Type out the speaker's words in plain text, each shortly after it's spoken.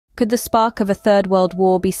Could the spark of a third world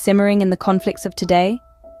war be simmering in the conflicts of today?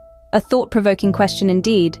 A thought-provoking question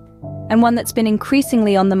indeed, and one that's been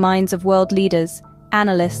increasingly on the minds of world leaders,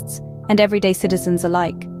 analysts, and everyday citizens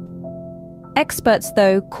alike. Experts,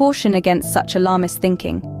 though, caution against such alarmist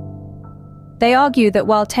thinking. They argue that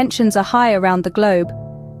while tensions are high around the globe,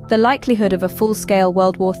 the likelihood of a full-scale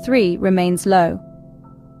World War III remains low.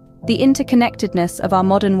 The interconnectedness of our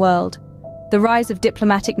modern world, the rise of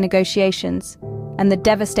diplomatic negotiations, and the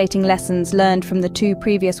devastating lessons learned from the two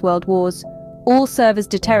previous world wars all serve as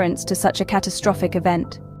deterrents to such a catastrophic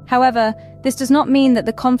event. However, this does not mean that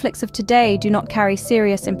the conflicts of today do not carry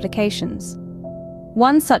serious implications.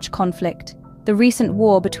 One such conflict, the recent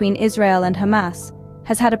war between Israel and Hamas,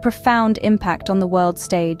 has had a profound impact on the world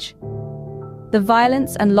stage. The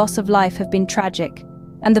violence and loss of life have been tragic,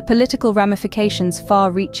 and the political ramifications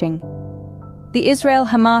far-reaching. The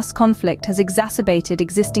Israel-Hamas conflict has exacerbated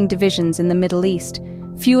existing divisions in the Middle East,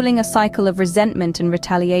 fueling a cycle of resentment and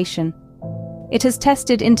retaliation. It has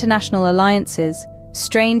tested international alliances,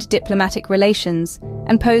 strained diplomatic relations,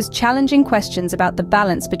 and posed challenging questions about the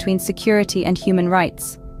balance between security and human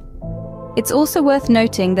rights. It's also worth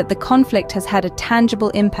noting that the conflict has had a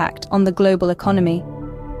tangible impact on the global economy.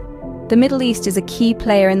 The Middle East is a key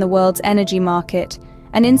player in the world's energy market,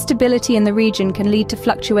 and instability in the region can lead to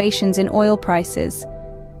fluctuations in oil prices.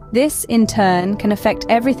 This, in turn, can affect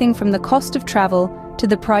everything from the cost of travel to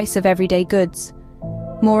the price of everyday goods.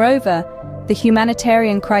 Moreover, the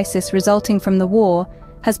humanitarian crisis resulting from the war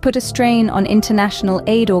has put a strain on international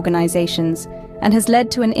aid organizations and has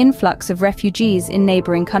led to an influx of refugees in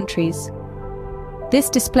neighboring countries. This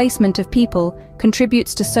displacement of people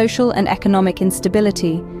contributes to social and economic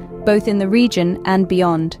instability, both in the region and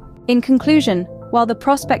beyond. In conclusion, while the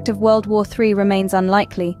prospect of World War III remains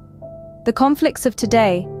unlikely, the conflicts of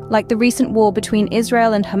today, like the recent war between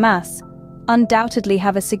Israel and Hamas, undoubtedly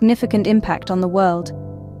have a significant impact on the world.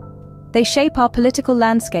 They shape our political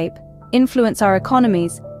landscape, influence our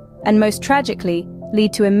economies, and most tragically,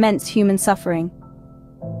 lead to immense human suffering.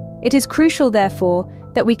 It is crucial, therefore,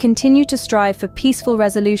 that we continue to strive for peaceful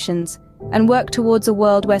resolutions and work towards a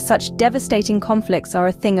world where such devastating conflicts are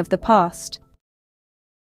a thing of the past.